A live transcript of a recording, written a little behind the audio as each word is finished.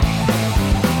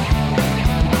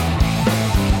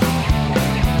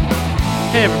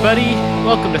Hey everybody,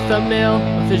 welcome to Thumbnail,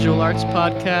 a visual arts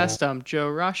podcast. I'm Joe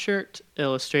Roschert,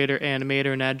 illustrator,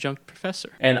 animator, and adjunct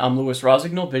professor. And I'm Louis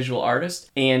Rosignol, visual artist.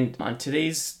 And on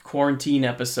today's quarantine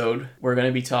episode, we're going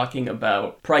to be talking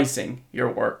about pricing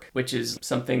your work, which is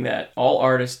something that all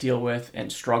artists deal with and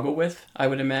struggle with, I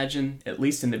would imagine, at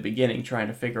least in the beginning, trying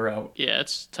to figure out Yeah,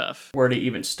 it's tough. where to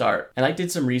even start. And I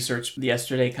did some research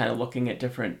yesterday, kind of looking at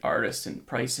different artists and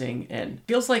pricing, and it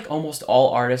feels like almost all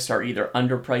artists are either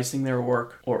underpricing their work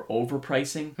or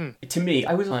overpricing. To me,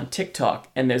 I was on TikTok,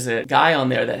 and there's a guy on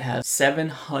there that has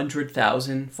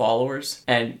 700,000 followers,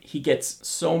 and he gets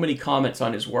so many comments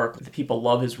on his work. The people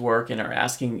love his work and are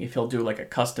asking if he'll do like a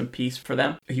custom piece for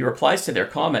them. He replies to their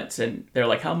comments, and they're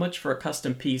like, how much for a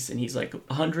custom piece? And he's like,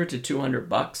 $100 to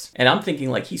 $200. And I'm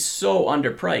thinking, like, he's so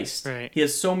underpriced. Right. He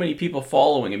has so many people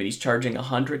following him, and he's charging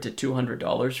 $100 to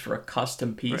 $200 for a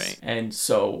custom piece. Right. And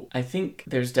so I think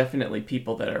there's definitely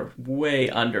people that are way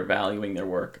undervaluing their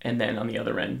work, and then on the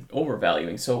other end,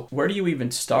 overvaluing. So where do you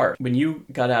even start? When you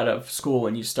got out of school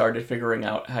and you started figuring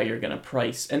out how you're going to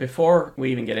price, and before we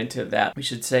even get into that, we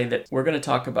should say that we're going to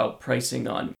talk about pricing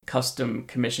on custom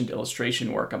commissioned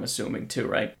illustration work, I'm assuming too,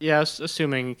 right? Yeah, I was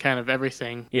assuming kind of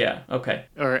everything, Yeah, okay.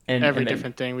 or And every then-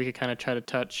 different thing we could kind of try to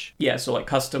touch. Yeah, so like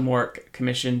custom work,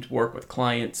 commissioned work with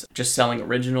clients, just selling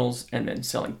originals, and then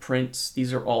selling prints.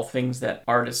 These are all things that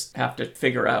artists have to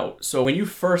figure out. So when you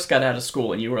first got out of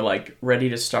school and you were like ready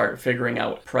to start figuring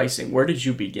out pricing, where did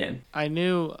you begin? I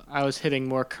knew I was hitting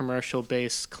more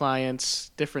commercial-based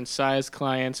clients, different size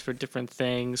clients for different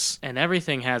things, and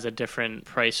everything has a different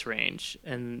price range.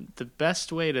 And the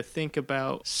best way to think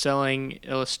about selling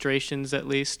illustrations, at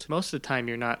least, most of the time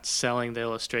you're not selling the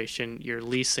illustration, you're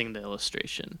leasing the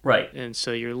illustration. Right. And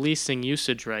so you're leasing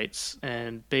usage rights,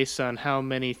 and based on how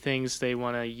many things they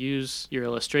want to use your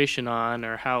illustration on,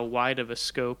 or how wide of a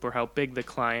scope, or how big the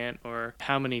client, or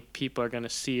how many people are going to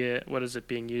see it, what is it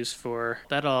being used for,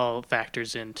 that all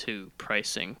factors into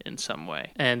pricing in some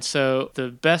way. And so the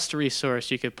best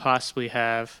resource you could possibly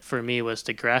have for me was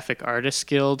the Graphic Artists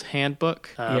Guild Handbook,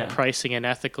 Pricing and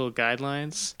Ethical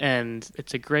Guidelines. And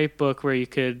it's a great book where you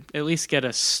could at least get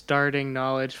a starting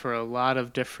knowledge for a lot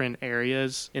of different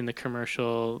areas in the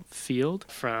commercial field,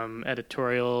 from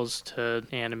editorials to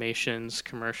animations,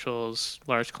 commercials,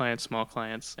 large clients, small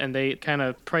clients. And they kind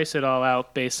of price it all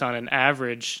out based on an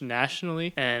average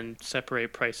nationally and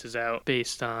separate prices out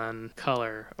based on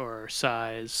color or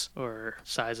size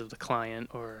of the client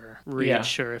or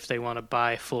reach, or if they want to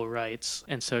buy full rights.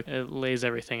 And so it lays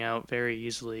everything out very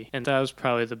easily. And that was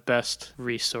probably the best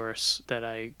resource that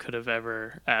I could have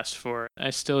ever asked for. I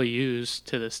still use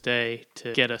to this day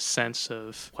to get a sense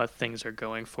of what things are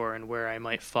going for and where I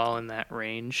might fall in that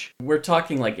range. We're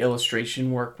talking like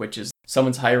illustration work, which is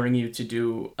someone's hiring you to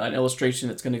do an illustration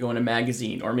that's going to go in a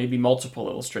magazine, or maybe multiple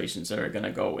illustrations that are going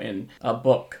to go in a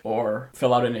book, or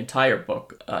fill out an entire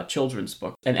book, a children's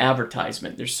book, an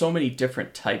advertisement. There's so many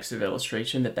different types of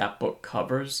illustration that book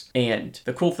covers. And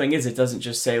the cool thing is, it doesn't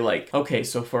just say like, okay,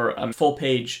 so for a full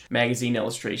page magazine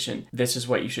illustration, this is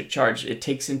what you should charge. It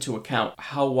takes into account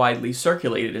how widely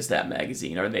circulated is that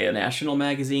magazine. Are they a national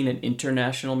magazine, an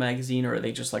international magazine, or are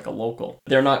they just like a local?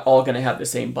 They're not all going to have the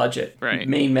same budget. Right.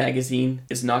 Main magazine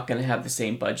is not going to have the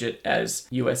same budget as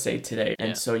USA Today.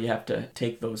 And so you have to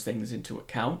take those things into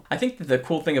account. I think that the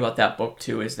cool thing about that book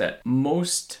too is that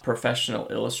most professional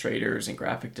illustrators and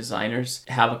graphic designers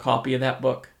have a copy of that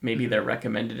book. Maybe they're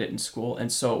recommended it in school.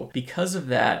 And so because of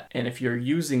that, and if you're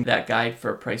using that guide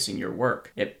for pricing your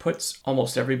work, it puts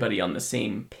almost everybody on the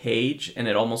same page, and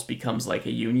it almost becomes like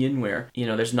a union where, you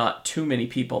know, there's not too many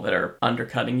people that are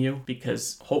undercutting you,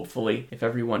 because hopefully if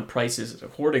everyone prices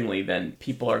accordingly, then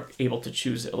people are able to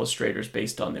choose illustrators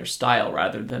based on their style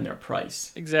rather than their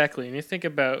price. Exactly. And you think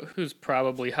about who's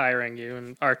probably hiring you,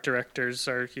 and art directors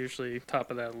are usually top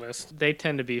of that list. They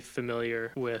tend to be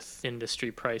familiar with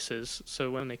industry prices. So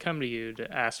when they come to you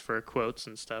to ask for quotes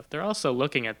and stuff, they're also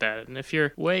looking at that. And if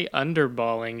you're way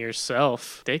underballing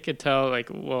yourself, they could tell, like,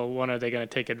 well, one, are they going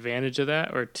to take advantage of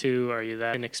that? Or two, are you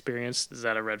that inexperienced? Is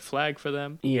that a red flag for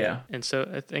them? Yeah. And so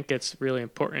I think it's really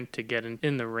important to get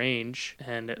in the range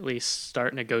and at least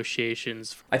start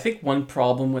negotiations. I think one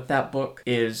problem with that book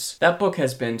is that book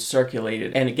has been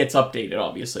circulated, and it gets updated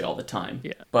obviously all the time.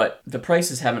 Yeah. But the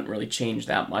prices haven't really changed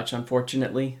that much,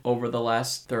 unfortunately, over the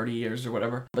last 30 years or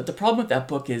whatever. But the problem with that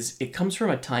book is it comes from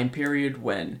a time period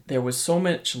when there was so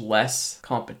much less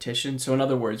competition. So in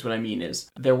other words, what I mean is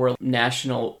there were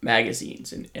national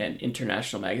magazines and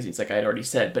international magazines, like I had already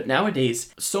said. But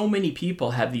nowadays, so many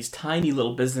people have these tiny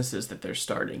little businesses that they're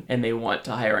starting, and they want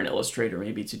to hire an illustrator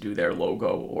maybe to do their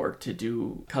logo afford to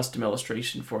do custom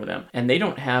illustration for them. And they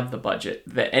don't have the budget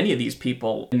that any of these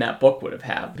people in that book would have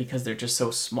had because they're just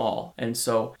so small. And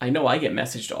so I know I get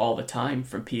messaged all the time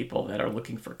from people that are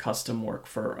looking for custom work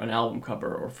for an album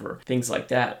cover or for things like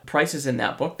that. Prices in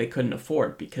that book they couldn't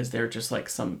afford because they're just like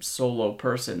some solo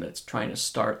person that's trying to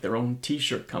start their own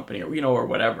t-shirt company or, or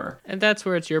whatever. And that's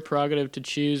where it's your prerogative to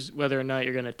choose whether or not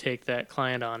you're going to take that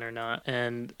client on or not.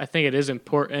 And I think it is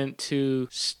important to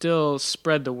still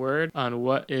spread the word on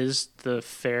what is the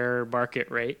fair market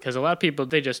rate, because a lot of people,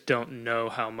 they just don't know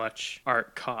how much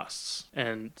art costs.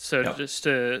 And so just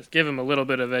to give them a little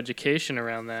bit of education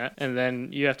around that, and then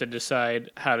you have to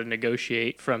decide how to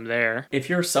negotiate from there. If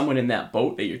you're someone in that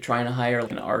boat that you're trying to hire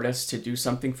an artist to do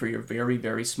something for your very,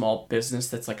 very small business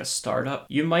that's like a startup,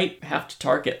 you might have to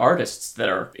target artists that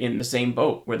are in the same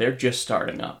boat where they're just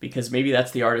starting up, because maybe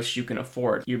that's the artist you can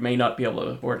afford. You may not be able to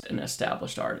afford an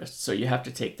established artist, so you have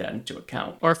to take that into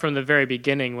account. Or from the very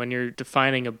beginning, when you're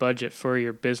defining a budget for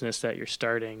your business that you're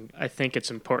starting, I think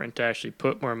it's important to actually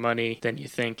put more money than you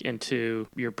think into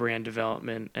your brand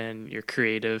development and your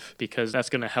creative, because that's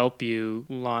going to help you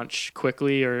launch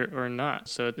quickly or not.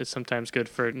 So it's sometimes good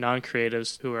for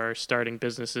non-creatives who are starting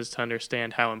businesses to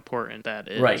understand how important that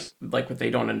is. Right. Like what they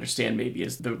don't understand maybe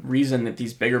is the reason that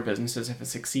these bigger businesses have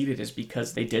succeeded is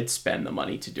because they did spend the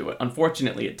money to do it.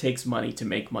 Unfortunately, it takes money to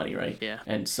make money, right? Yeah.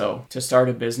 And so to start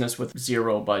a business with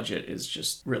zero budget is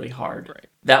just really hard. Right.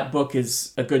 That book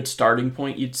is a good starting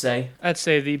point, you'd say? I'd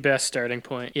say the best starting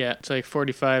point. Yeah, it's like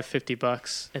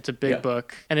 $45-$50. It's a big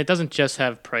book. And it doesn't just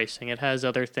have pricing. It has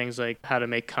other things like how to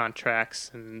make contracts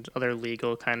and other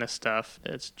legal kind of stuff.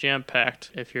 It's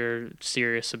jam-packed. If you're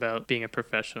serious about being a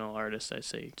professional artist, I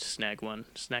say snag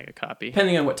a copy.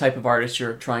 Depending on what type of artist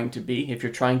you're trying to be, if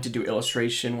you're trying to do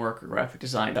illustration work or graphic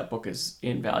design, that book is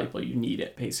invaluable. You need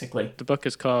it, basically. The book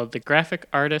is called The Graphic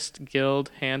Artist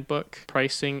Guild Handbook,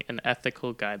 Pricing and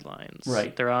Ethical Guidelines.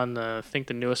 Right. They're on I think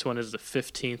the newest one is the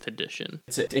 15th edition.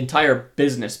 It's an entire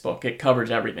business book. It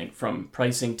covers everything from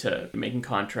pricing to making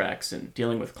contracts and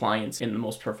dealing with clients in the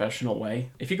most professional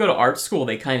way. If you go to art school,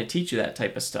 they kind of teach you that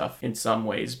type of stuff in some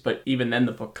ways, but even then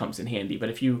the book comes in handy. But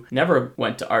if you never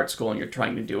went to art school and you're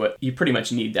trying to do it, you pretty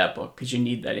much need that book because you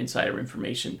need that insider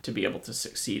information to be able to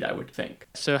succeed, I would think.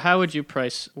 So how would you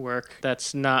price work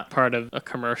that's not part of a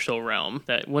commercial realm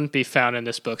that wouldn't be found in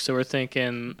this book? So we're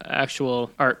thinking actual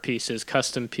art pieces,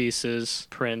 custom pieces,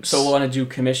 prints. So we'll want to do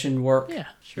commissioned work? Yeah,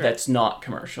 sure. That's not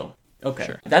commercial. Okay.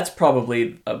 Sure. That's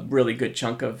probably a really good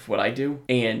chunk of what I do.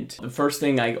 And the first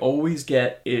thing I always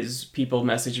get is people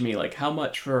messaging me like, how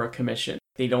much for a commission?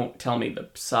 They don't tell me the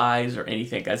size or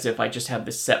anything, as if I just have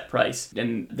this set price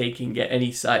and they can get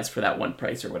any size for that one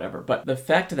price or whatever. But the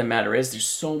fact of the matter is there's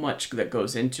so much that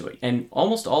goes into it. And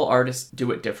almost all artists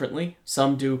do it differently.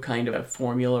 Some do kind of a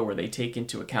formula where they take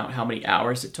into account how many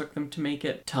hours it took them to make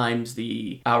it, times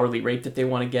the hourly rate that they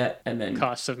want to get, and then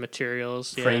cost of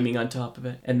materials, framing on top of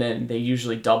it. And then they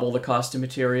usually double the cost of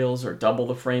materials or double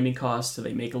the framing cost, so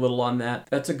they make a little on that.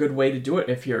 That's a good way to do it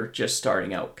if you're just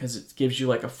starting out, because it gives you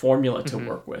like a formula to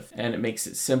work with, and it makes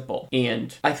it simple.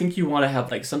 And I think you want to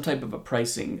have like some type of a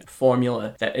pricing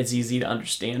formula that is easy to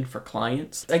understand for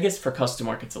clients. I guess for custom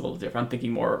work it's a little different. I'm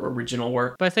thinking more original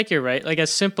work. But I think you're right. Like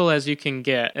as simple as you can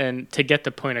get, and to get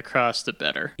the point across, the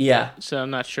better. Yeah. So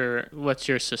I'm not sure, what's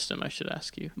your system, I should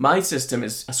ask you. My system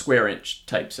is a square inch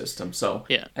type system. So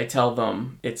yeah. I tell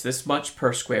them it's this much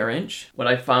per square inch. What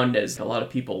I found is a lot of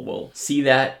people will see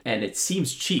that and it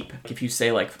seems cheap. If you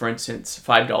say like, for instance,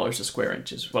 $5 a square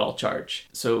inch is what I'll charge.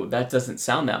 So that doesn't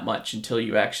sound that much until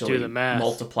you actually do the math.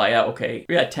 Multiply out. Okay,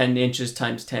 we got 10 inches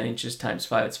times 10 inches times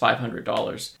 5. It's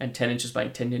 $500. And 10 inches by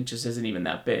 10 inches isn't even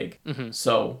that big. Mm-hmm.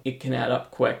 So it can add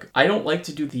up quick. I don't like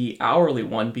to do the hourly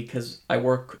one because I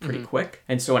work pretty quick.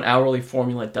 And so an hourly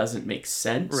formula doesn't make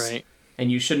sense. Right.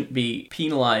 And you shouldn't be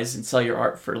penalized and sell your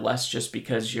art for less just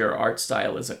because your art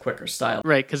style is a quicker style.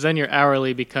 Right, because then your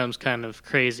hourly becomes kind of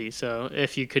crazy. So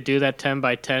if you could do that 10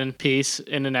 by 10 piece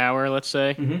in an hour, let's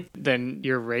say, then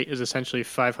your rate is essentially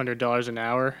 $500 an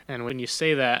hour. And when you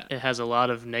say that, it has a lot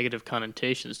of negative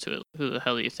connotations to it. Who the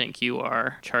hell do you think you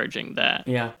are charging that?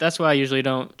 Yeah. That's why I usually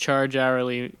don't charge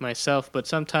hourly myself, but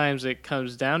sometimes it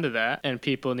comes down to that, and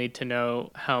people need to know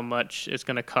how much it's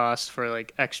going to cost for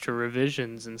like extra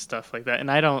revisions and stuff like that. that. And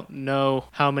I don't know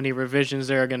how many revisions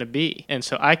there are going to be. And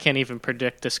so I can't even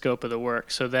predict the scope of the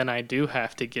work. So then I do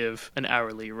have to give an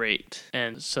hourly rate.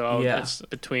 And so it's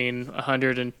between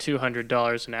 $100 and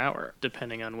 $200 an hour,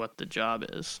 depending on what the job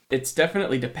is. It's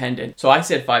definitely dependent. So I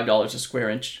said $5 a square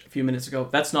inch a few minutes ago.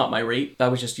 That's not my rate. I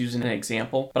was just using an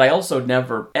example. But I also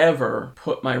never, ever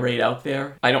put my rate out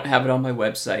there. I don't have it on my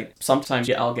website. Sometimes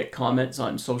I'll get comments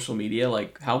on social media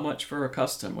like, how much for a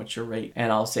custom? What's your rate?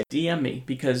 And I'll say, DM me,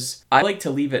 because I like to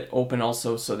leave it open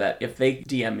also so that if they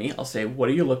DM me, I'll say, what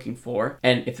are you looking for?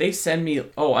 And if they send me,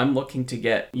 oh, I'm looking to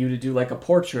get you to do like a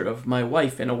portrait of my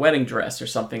wife in a wedding dress or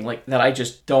something like that I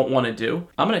just don't want to do,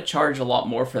 I'm going to charge a lot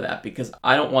more for that because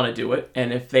I don't want to do it.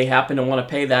 And if they happen to want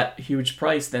to pay that huge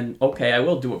price, then okay, I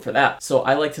will do it for that. So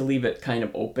I like to leave it kind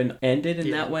of open-ended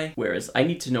in that way, whereas I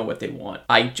need to know what they want.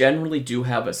 I generally do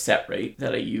have a set rate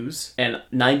that I use, and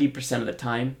 90% of the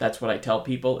time, that's what I tell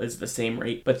people is the same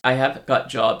rate. But I have got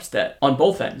jobs that, on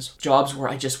both ends, jobs where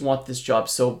I just want this job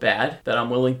so bad that I'm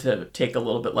willing to take a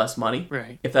little bit less money,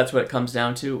 right, if that's what it comes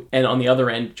down to. And on the other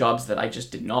end, jobs that I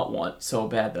just did not want so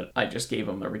bad that I just gave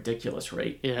them a ridiculous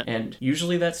rate. Yeah. And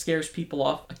usually that scares people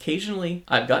off. Occasionally,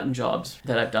 I've gotten jobs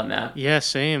that I've done that. Yeah,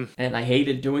 same. And I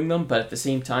hated doing them, but at the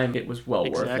same time, it was well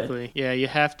worth it. Exactly. Yeah, you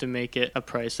have to make it a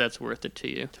price that's worth it to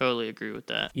you. Totally agree with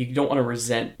that. You don't want to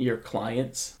resent your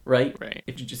clients, right? Right.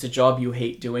 If it's a job you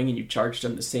hate doing and you charge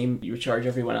them the same you charge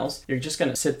everyone else, you're just going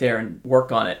to sit there and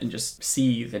work on it and just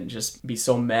seethe and just be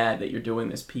so mad that you're doing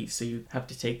this piece. So you have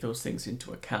to take those things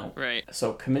into account. Right.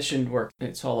 So commissioned work,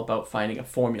 it's all about finding a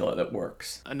formula that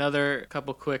works. Another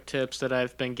couple quick tips that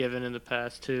I've been given in the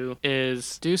past too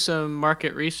is do some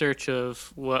market research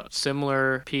of what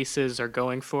similar pieces are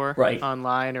going for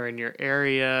online or in your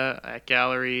area at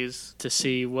galleries to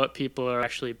see what people are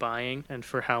actually buying and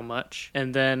for how much.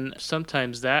 And then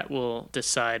sometimes that will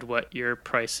decide what your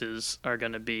prices are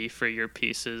going to be for your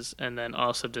pieces, and then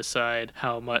also decide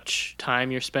how much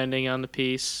time you're spending on the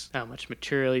piece, how much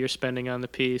material you're spending on the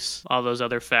piece, all those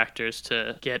other factors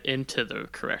to get into the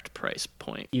correct price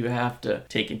point. You have to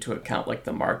take into account like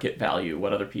the market value,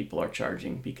 what other people are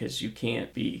charging, because you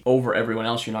can't be over everyone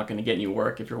else. You're not going to get any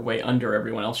work. If you're way under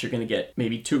everyone else, you're going to get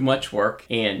maybe too much work,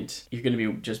 and you're going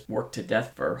to be just worked to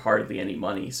death for hardly any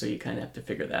money. So you kind of have to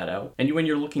figure that out. And when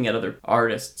you're looking at other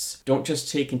artists, don't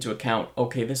just take into account,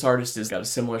 okay, this artist has got a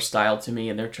similar style to me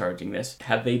and they're charging this.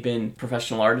 Have they been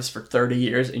professional artists for 30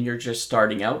 years and you're just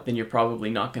starting out? Then you're probably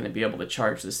not going to be able to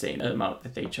charge the same amount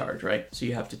that they charge, right? So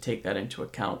you have to take that into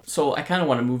account. So I kind of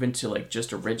want to move into like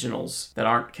just originals that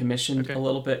aren't commissioned a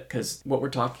little bit, because what we're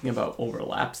talking about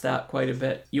overlaps that quite a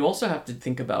bit. You also have to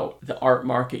think about the art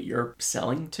market you're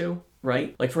selling to.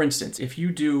 Right? Like, for instance, if you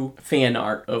do fan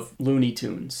art of Looney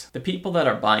Tunes, the people that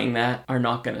are buying that are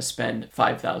not going to spend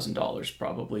 $5,000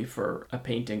 probably for a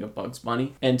painting of Bugs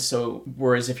Bunny. And so,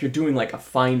 whereas if you're doing like a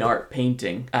fine art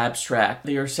painting, abstract,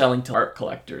 they are selling to art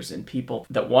collectors and people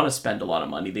that want to spend a lot of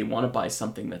money. They want to buy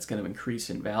something that's going to increase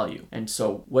in value. And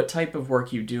so, what type of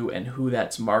work you do and who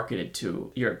that's marketed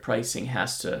to, your pricing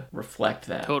has to reflect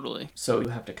that. Totally. So, you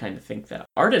have to kind of think that.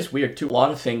 Art is weird too. A lot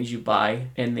of things you buy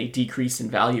and they decrease in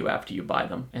value after you buy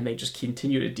them, and they just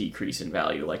continue to decrease in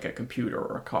value like a computer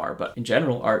or a car. But in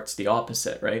general, art's the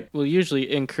opposite, right? Will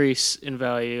usually increase in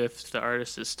value if the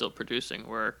artist is still producing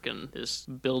work and is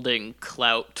building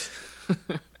clout.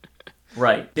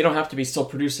 Right. They don't have to be still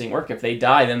producing work. If they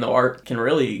die, then the art can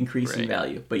really increase in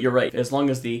value. But you're right. As long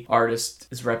as the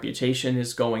artist's reputation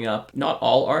is going up, not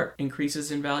all art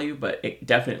increases in value, but it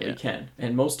definitely can.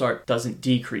 And most art doesn't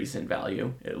decrease in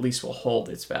value. It at least will hold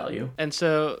its value. And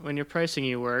so when you're pricing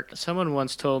your work, someone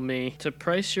once told me to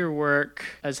price your work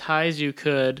as high as you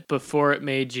could before it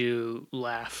made you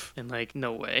laugh. And like,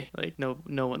 no way. Like, no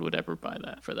one would ever buy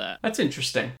that for that. That's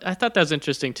interesting. I thought that was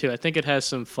interesting too. I think it has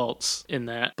some faults in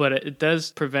that, but it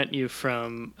does prevent you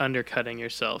from undercutting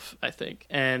yourself, I think.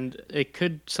 And it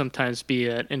could sometimes be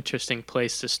an interesting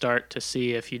place to start to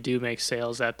see if you do make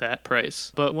sales at that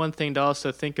price. But one thing to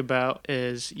also think about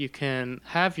is you can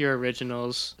have your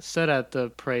originals set at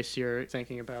the price you're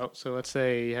thinking about. So let's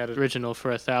say you had an original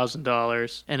for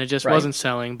 $1,000 and it just wasn't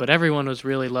selling, but everyone was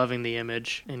really loving the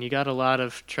image and you got a lot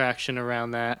of traction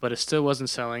around that, but it still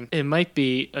wasn't selling. It might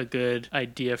be a good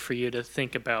idea for you to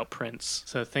think about prints.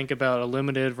 So think about a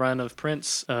limited run of of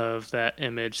prints of that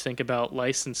image, think about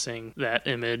licensing that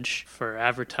image for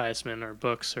advertisement or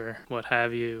books or what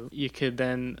have you. You could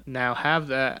then now have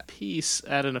that piece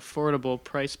at an affordable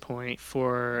price point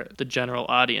for the general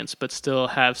audience, but still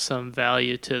have some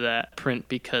value to that print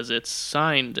because it's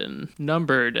signed and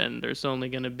numbered and there's only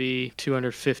going to be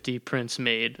 250 prints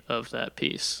made of that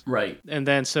piece. Right. And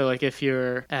then so like if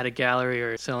you're at a gallery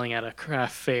or selling at a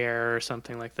craft fair or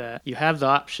something like that, you have the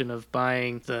option of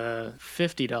buying the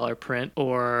 $50 print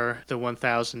or the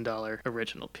 $1,000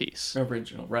 original piece.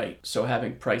 Original, right. So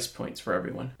having price points for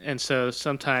everyone. And so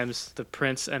sometimes the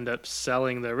prints end up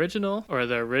selling the original, or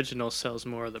the original sells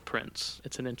more of the prints.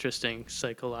 It's an interesting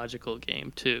psychological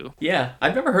game too. Yeah,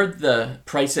 I've never heard the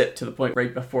price it to the point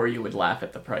right before you would laugh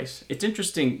at the price. It's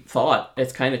interesting thought.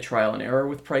 It's kind of trial and error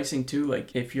with pricing too.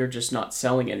 Like if you're just not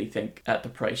selling anything at the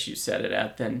price you set it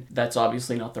at, then that's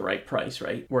obviously not the right price,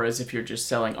 right? Whereas if you're just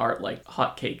selling art like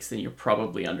hotcakes, then you're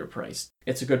probably underpriced.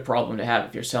 It's a good problem to have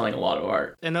if you're selling a lot of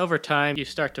art. And over time, you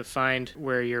start to find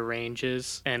where your range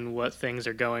is and what things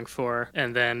are going for.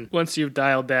 And then once you've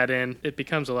dialed that in, it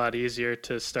becomes a lot easier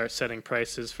to start setting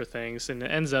prices for things. And it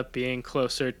ends up being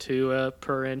closer to a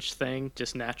per inch thing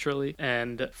just naturally.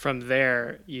 And from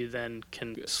there, you then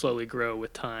can slowly grow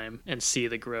with time and see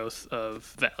the growth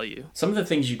of value. Some of the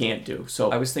things you can't do.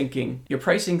 So I was thinking your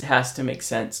pricing has to make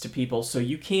sense to people. So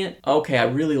you can't, okay, I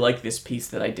really like this piece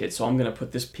that I did, so I'm going to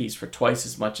put this piece for twice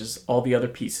as much as all the other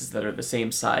pieces that are the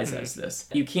same size as this.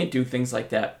 You can't do things like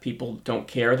that. People don't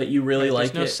care that you really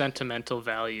like it. There's no sentimental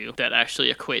value that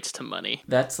actually equates to money.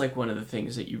 That's like one of the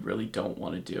things that you really don't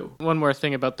want to do. One more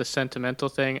thing about the sentimental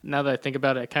thing. Now that I think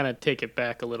about it, I kind of take it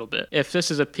back a little bit. If this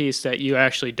is a piece that you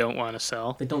actually don't want to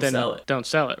sell, then sell it. Don't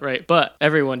sell it, right? But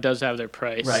everyone does have their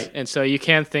price. Right. And so you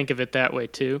can think of it that way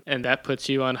too. And that puts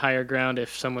you on higher ground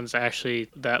if someone's actually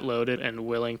that loaded and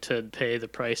willing to pay the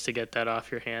price to get that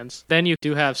off your hands. Then you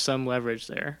do have some leverage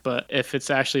there. But if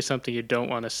it's actually something you don't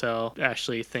want to sell,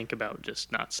 actually think about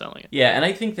just not selling it. Yeah, and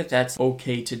I think that that's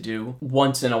okay to do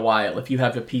once in a while if you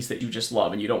have a piece that you just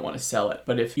love and you don't want to sell it.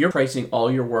 But if you're pricing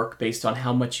all your work based on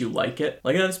how much you like it,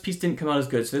 like, oh, this piece didn't come out as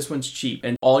good, so this one's cheap,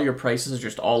 and all your prices are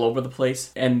just all over the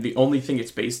place, and the only thing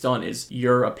it's based on is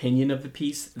your opinion of the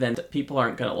piece, then people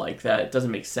aren't going to like that. It doesn't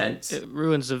make sense. It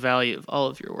ruins the value of all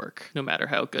of your work, no matter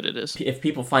how good it is. If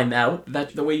people find out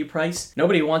that the way you price,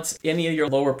 nobody wants any of your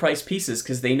lower price pieces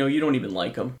because they know you don't even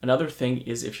like them. Another thing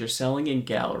is if you're selling in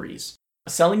galleries.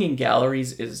 Selling in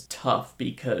galleries is tough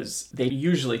because they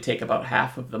usually take about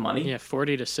half of the money. Yeah,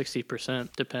 40 to 60%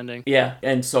 depending. Yeah,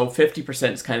 and so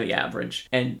 50% is kind of the average.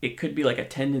 And it could be like a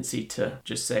tendency to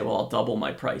just say, well, I'll double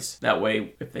my price. That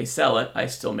way, if they sell it, I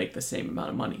still make the same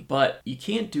amount of money. But you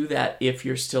can't do that if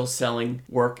you're still selling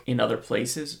work in other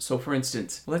places. So for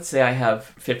instance, let's say I have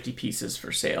 50 pieces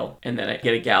for sale and then I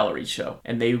get a gallery show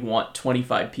and they want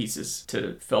 25 pieces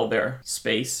to fill their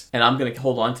space. And I'm going to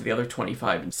hold on to the other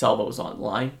 25 and sell those online.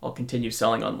 I'll continue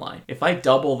selling online. If I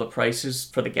double the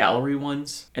prices for the gallery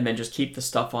ones and then just keep the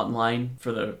stuff online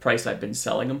for the price I've been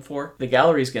selling them for, the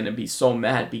gallery is going to be so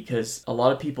mad because a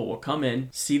lot of people will come in,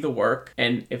 see the work,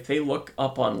 and if they look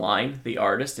up online, the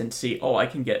artist, and see, oh, I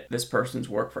can get this person's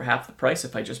work for half the price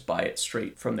if I just buy it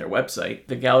straight from their website,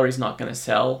 the gallery's not going to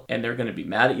sell and they're going to be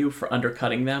mad at you for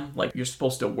undercutting them. Like, you're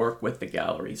supposed to work with the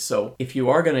gallery. So if you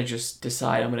are going to just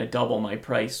decide I'm going to double my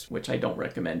price, which I don't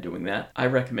recommend doing that, I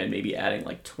recommend maybe adding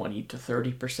like 20 to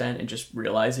 30% and just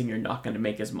realizing you're not going to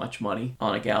make as much money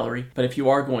on a gallery. But if you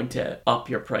are going to up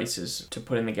your prices to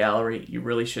put in the gallery, you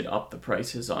really should up the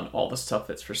prices on all the stuff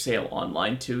that's for sale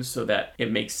online too, so that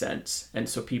it makes sense and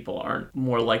so people aren't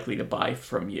more likely to buy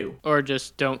from you. Or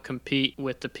just don't compete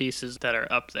with the pieces that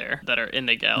are up there, that are in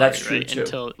the gallery, that's true, right? Too.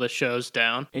 Until the show's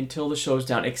down. Until the show's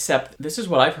down, except this is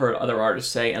what I've heard other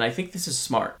artists say, and I think this is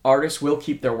smart. Artists will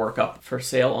keep their work up for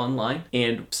sale online,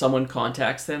 and someone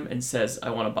contacts them and says, I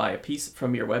want to buy a piece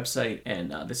from your website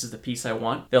and this is the piece I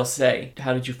want. They'll say,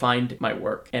 how did you find my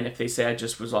work? And if they say I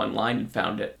just was online and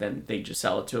found it, then they just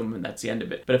sell it to them and that's the end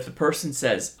of it. But if the person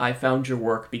says, I found your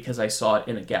work because I saw it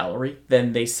in a gallery,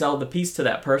 then they sell the piece to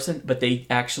that person, but they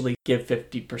actually give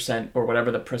 50% or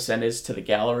whatever the percent is to the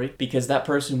gallery because that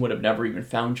person would have never even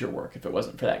found your work if it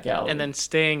wasn't for that gallery. And then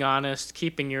staying honest,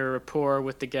 keeping your rapport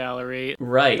with the gallery.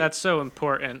 Right. That's so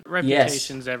important.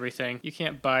 Reputation's everything. You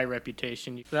can't buy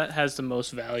reputation. That has the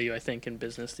most value, I think, in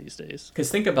business these days.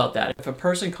 Because think about that. If a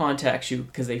person contacts you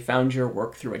because they found your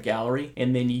work through a gallery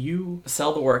and then you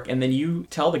sell the work and then you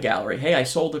tell the gallery, hey, I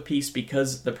sold a piece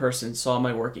because the person saw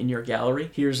my work in your gallery.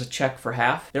 Here's a check for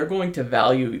half. They're going to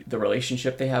value the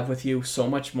relationship they have with with you so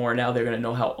much more now. They're going to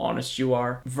know how honest you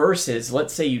are. Versus,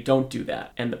 let's say you don't do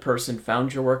that and the person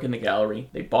found your work in the gallery,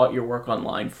 they bought your work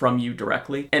online from you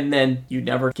directly, and then you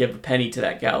never give a penny to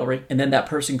that gallery. And then that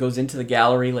person goes into the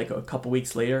gallery like a couple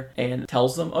weeks later and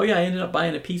tells them, oh yeah, I ended up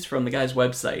buying a piece from the guy's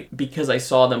website because I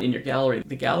saw them in your gallery.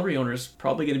 The gallery owner's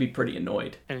probably going to be pretty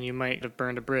annoyed. And you might have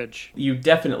burned a bridge. You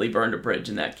definitely burned a bridge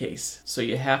in that case. So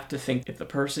you have to think, if the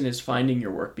person is finding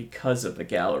your work because of the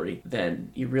gallery,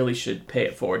 then you really should pay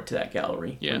it forward to that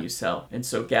gallery when you sell. And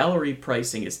so gallery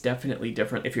pricing is definitely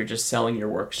different if you're just selling your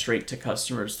work straight to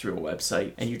customers through a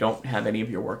website and you don't have any of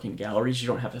your work in galleries. You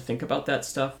don't have to think about that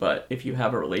stuff. But if you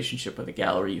have a relationship with a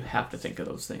gallery, you have to think of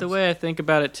those things. The way I think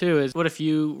about it too is, what if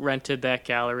you rented that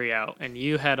gallery out and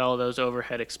you had all those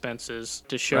overhead expenses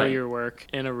to show your work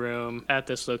in a room at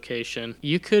this location?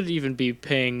 You could even be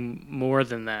paying more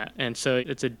than that. And so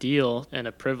it's a deal and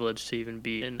a privilege to even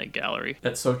be in a gallery.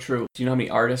 That's so true. Do you know how many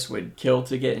artists would kill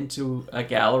to get into a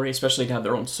gallery, especially to have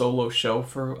their own solo show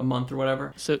for a month or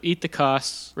whatever? So eat the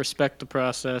costs, respect the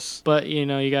process, but you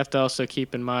have to also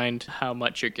keep in mind how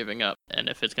much you're giving up and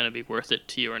if it's going to be worth it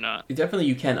to you or not. Definitely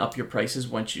you can up your prices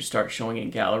once you start showing in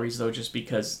galleries, though, just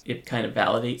because it kind of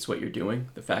validates what you're doing,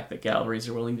 the fact that galleries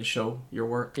are willing to show your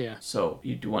work. Yeah. So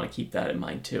you do want to keep that in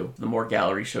mind too. The more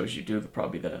gallery shows you do,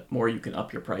 the more you can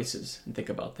up your prices, and think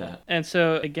about that. And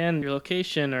so again, your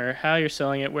location or how you're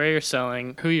selling it, where you're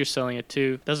selling, who you're selling it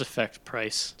to does affect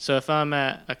price. So if I'm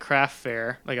at a craft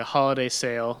fair, like a holiday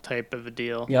sale type of a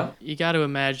deal, you got to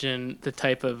imagine the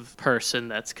type of person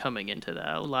that's coming into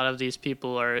that. A lot of these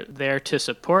people are there to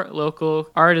support local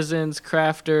artisans,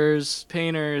 crafters,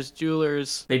 painters,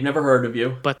 jewelers. They've never heard of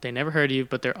you. But they never heard of you,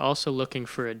 but they're also looking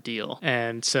for a deal.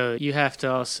 And so you have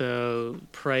to also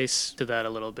price to that a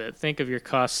little bit. Think of your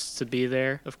costs to be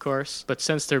there, of course. But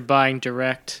since they're buying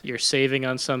direct, you're saving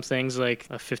on some things like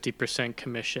a 50%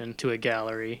 commission to a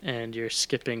gallery, and you're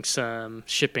skipping some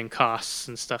shipping costs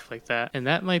and stuff like that. And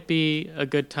that might be a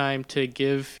good time to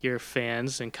give your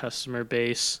fans and customer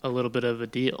base a little bit of a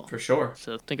deal. For sure.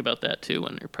 So think about that too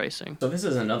when you're pricing. So this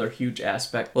is another huge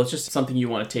aspect. Well, it's just something you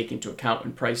want to take into account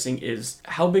when pricing is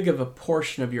how big of a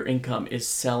portion of your income is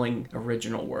selling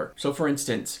original work. So for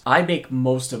instance, I make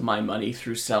most of my money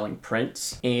through selling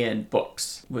prints and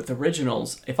books. With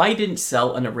originals, if I didn't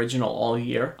sell an original all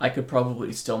year, I could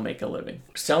probably still make a living.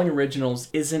 Selling originals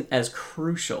isn't as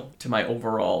crucial to my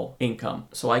overall income.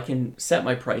 So I can set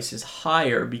my prices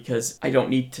higher because I don't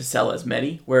need to sell as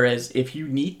many. Whereas if you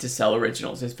need to sell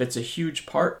originals, if it's a huge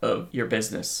part of your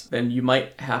business, then you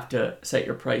might have to set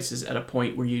your prices at a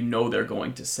point where you know they're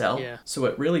going to sell. Yeah. So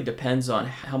it really depends on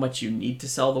how much you need to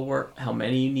sell the work, how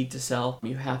many you need to sell.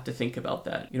 You have to think about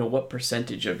that. What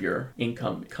percentage of your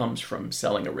income comes from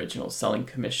selling originals, selling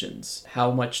commissions?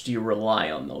 How much do you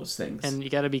rely on those things? And you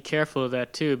got to be careful of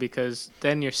that too, because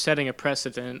then you're setting a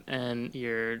precedent and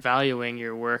you're valuing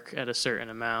your work at a certain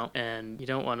amount, and you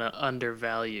don't want to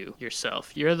undervalue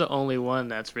yourself. You're the only one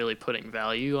that's really putting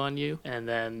value on you, and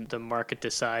then the market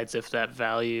decides if that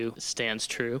value stands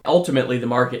true. Ultimately, the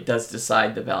market does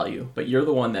decide the value, but you're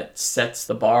the one that sets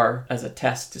the bar as a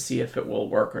test to see if it will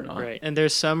work or not. Right. And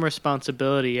there's some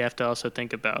responsibility you have to also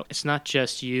think about. It's not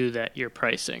just you that you're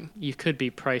pricing. You could be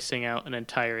pricing out an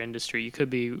entire industry. You could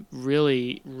be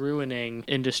really ruining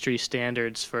industry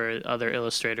standards for other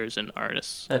illustrators and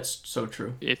artists. That's so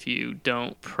true. If you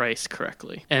don't price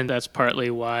correctly. And that's partly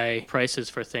why prices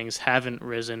for things haven't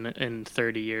risen in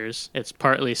 30 years. It's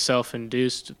partly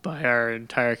self-induced by our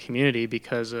entire community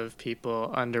because of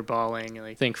people underballing.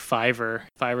 Like, think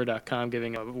Fiverr.com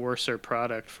giving a worser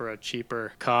product for a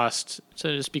cheaper cost. So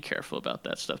just be careful about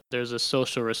that stuff. There's a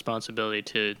social responsibility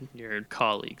to your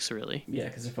colleagues, really. Yeah,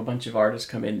 because if a bunch of artists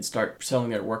come in and start selling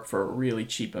their work for a really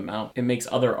cheap amount, it makes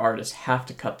other artists have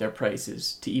to cut their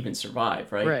prices to even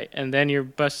survive, right? Right, and then you're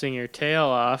busting your tail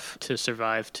off to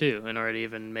survive too, in order to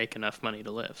even make enough money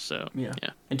to live. So yeah.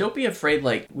 And don't be afraid,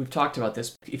 like we've talked about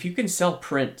this, if you can sell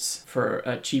prints for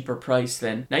a cheaper price,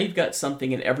 then now you've got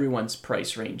something in everyone's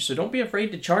price range. So don't be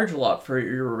afraid to charge a lot for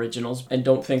your originals, and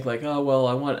don't think like, oh, well,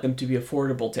 I want them to be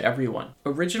affordable to everyone.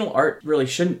 Original art really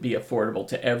shouldn't be affordable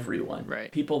to everyone.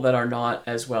 Right. People that are not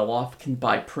as well off can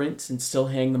buy prints and still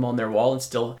hang them on their wall and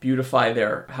still beautify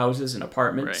their houses and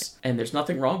apartments. Right. And there's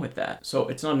nothing wrong with that. So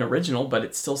it's not an original, but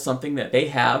it's still something that they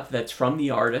have that's from the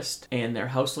artist, and their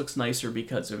house looks nicer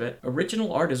because of it.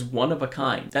 Original art is one of a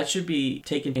kind. That should be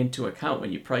taken into account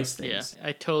when you price things. Yeah,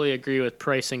 I totally agree with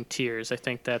pricing tiers. I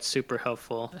think that's super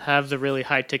helpful. Have the really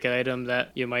high ticket item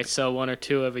that you might sell one or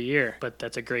two of a year, but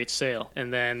that's a great sale.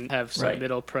 And then have some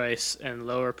middle price and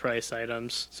lower price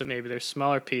items. So maybe there's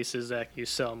smaller pieces that you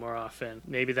sell more often.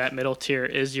 Maybe that middle tier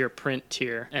is your print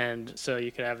tier. And so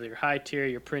you could have have your high tier,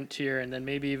 your print tier, and then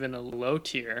maybe even a low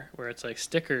tier where it's like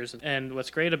stickers. And what's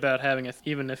great about having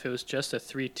even if it was just a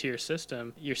 3-tier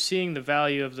system, you're seeing the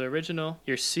value of the original,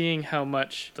 you're seeing how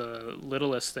much the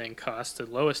littlest thing costs, the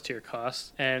lowest tier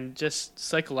costs, and just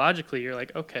psychologically you're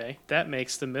like, okay, that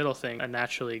makes the middle thing a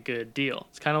naturally good deal.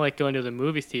 It's kind of like going to the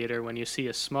movie theater when you see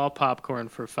a small popcorn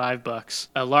for $5,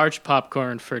 a large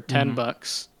popcorn for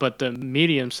 $10, but the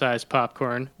medium-sized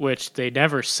popcorn, which they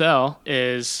never sell,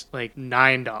 is like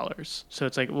 $9. So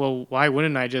it's like, well, why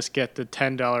wouldn't I just get the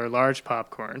 $10 large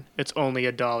popcorn? It's only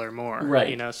 $1 more, right?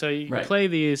 You know, so you play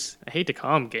these. I hate to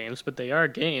call them games, but they are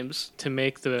games to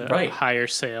make the higher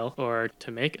sale or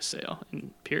to make a sale.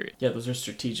 Period. Yeah, those are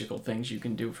strategical things you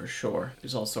can do for sure.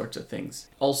 There's all sorts of things.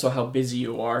 Also, how busy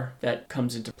you are, that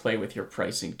comes into play with your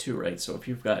pricing too, right? So if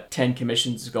you've got 10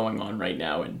 commissions going on right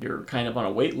now and you're kind of on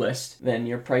a wait list, then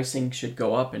your pricing should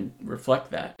go up and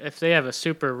reflect that. If they have a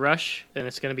super rush, then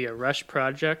it's going to be a rush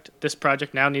project. This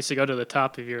project now needs to go to the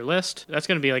top of your list. That's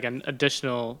going to be like an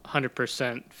additional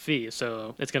 100% fee.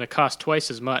 So it's going to cost twice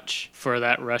as much for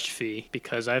that rush fee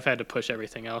because I've had to push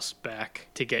everything else back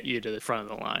to get you to the front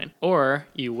of the line. Or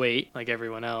you wait like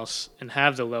everyone else and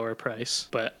have the lower price,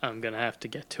 but I'm going to have to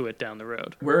get to it down the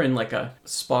road. We're in like a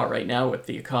spot right now with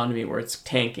the economy where it's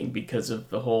tanking because of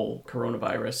the whole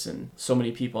coronavirus and so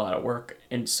many people out of work.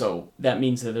 And so that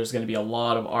means that there's going to be a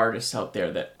lot of artists out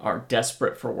there that are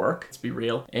desperate for work, let's be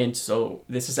real. And so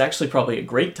this is actually probably a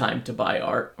great time to buy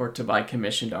art or to buy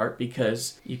commissioned art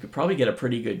because you could probably get a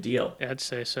pretty good deal. I'd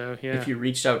say so, yeah. If you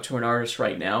reached out to an artist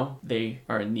right now, they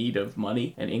are in need of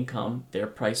money and income, their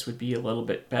price would be a little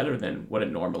bit better than what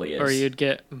it normally is. Or you'd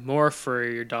get more for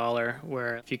your dollar,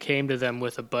 where if you came to them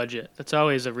with a budget, that's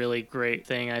always a really great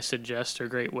thing I suggest, or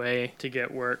great way to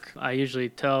get work. I usually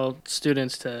tell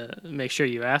students to make sure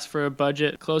you ask for a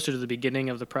budget closer to the beginning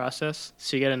of the process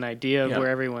so you get an idea of where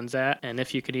everyone's at, and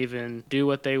if you could even do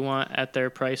what they want at their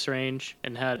price range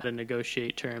and how to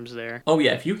negotiate terms there. Oh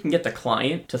yeah, if you can get the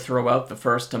client to throw out the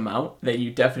first amount, then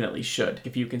you definitely should.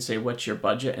 If you can say what's your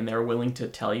budget and they're willing to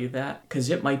tell you that, because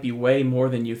it might be way more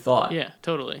than you thought. Yeah,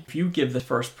 totally. If you give the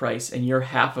first price and you're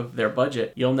half of their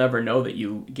budget, you'll never know that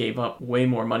you gave up way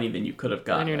more money than you could have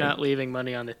gotten. And you're not leaving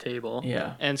money on the table.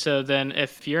 Yeah. And so then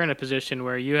if you're in a position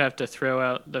where you have to throw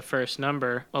out the first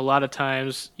number, a lot of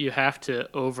times you have to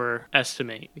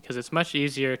overestimate because it's much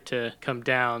easier to come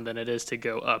down than it is to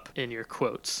go up in your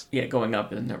quotes. Yeah, going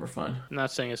up is never fun. I'm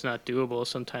not saying it's not doable.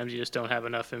 Sometimes you just don't have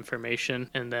enough information.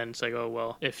 And then it's like, oh,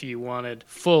 well, if you wanted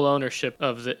full ownership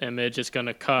of the image, it's going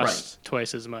to cost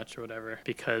twice as much or whatever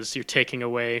because you're taking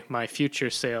away my future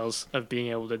sales of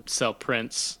being able to sell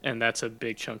prints. And that's a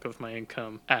big chunk of my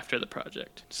income after the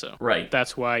project. So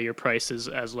that's why your price is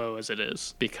as low as it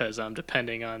is because I'm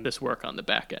depending on this work on the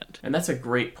back end. And that's a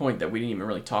great point that we didn't even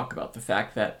really talk about, the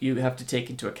fact that you have to take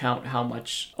into account how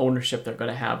much ownership they're going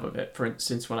to have of it. For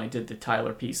instance, when I did the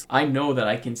Tyler piece, I know that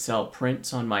I can sell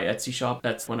prints on my Etsy shop.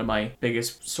 That's one of my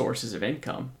biggest sources of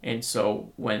income. And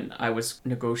so when I was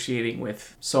negotiating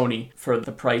with Sony for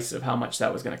the price of how much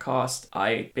that was going to cost,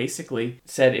 I basically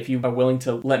said, if you are willing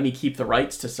to let me keep the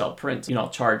rights to sell prints, I'll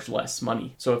charge less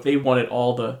money. So if they wanted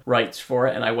all the rights for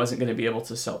it and I wasn't going to be able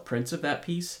to sell prints of that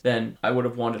piece, then I would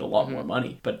have wanted a lot more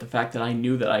money. But the fact that I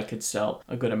knew that I could sell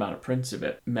a good amount of prints of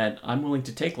it meant I'm willing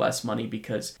to take less money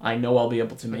because I know I'll be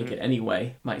able to make it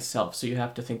anyway myself. So you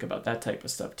have to think about that type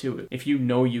of stuff too. If you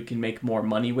know you can make more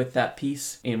money with that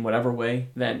piece in whatever way,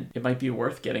 then it might be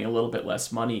worth getting a little bit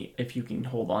less money if you can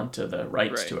hold on to the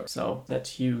rights to it. So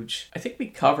that's huge. I think we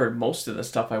covered most of the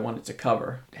stuff I wanted to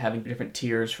cover, having different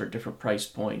tiers for different price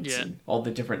points and all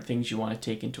the different things you want to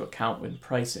take into account when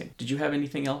pricing. Did you have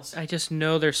anything else? I just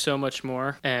know there's so much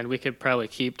more and we could probably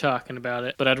keep talking about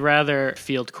it, but I'd rather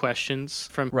field questions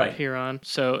from here on.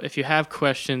 So if you have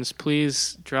questions,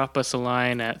 please drop us a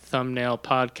line at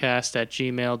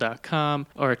thumbnailpodcast@gmail.com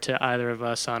or to either of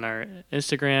us on our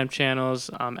Instagram channels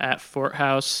at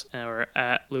Forthouse or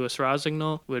at Louis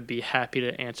Rosignol. Would be happy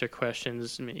to answer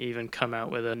questions and even come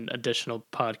out with an additional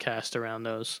podcast around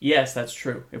those. Yes, that's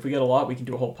true. If we get a lot, we can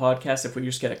do a whole podcast. If we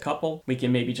just get a couple, we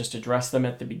can maybe just address them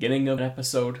at the beginning of an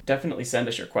episode. Definitely send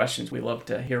us your questions. We love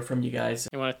to hear from you guys.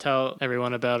 You want to tell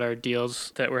everyone about our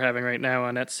deals that we're having right now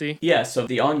on Etsy? Yeah, so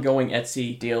the ongoing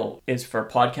Etsy deal is for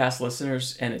podcast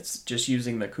listeners, and it's just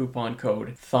using the coupon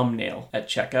code thumbnail at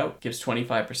checkout. Gives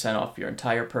 25% off your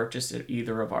entire purchase at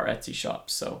either of our Etsy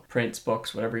shops. So prints,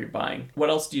 books, whatever you're buying. What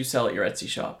else do you sell at your Etsy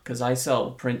shop? Because I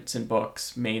sell prints and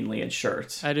books mainly, and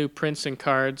shirts. I do prints and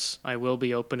cards. I will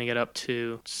be opening it up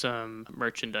to some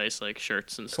merchandise like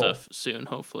shirts and stuff soon,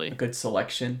 hopefully. A good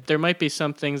selection. There might be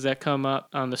something things that come up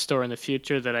on the store in the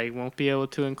future that I won't be able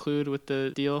to include with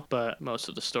the deal, but most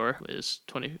of the store is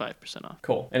 25% off.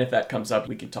 Cool. And if that comes up,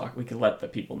 we can let the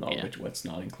people know what's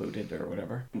not included or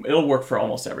whatever. It'll work for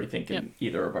almost everything in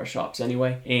either of our shops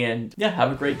anyway. And yeah,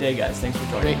 have a great day, guys. Thanks for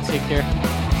joining us. Take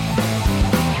care.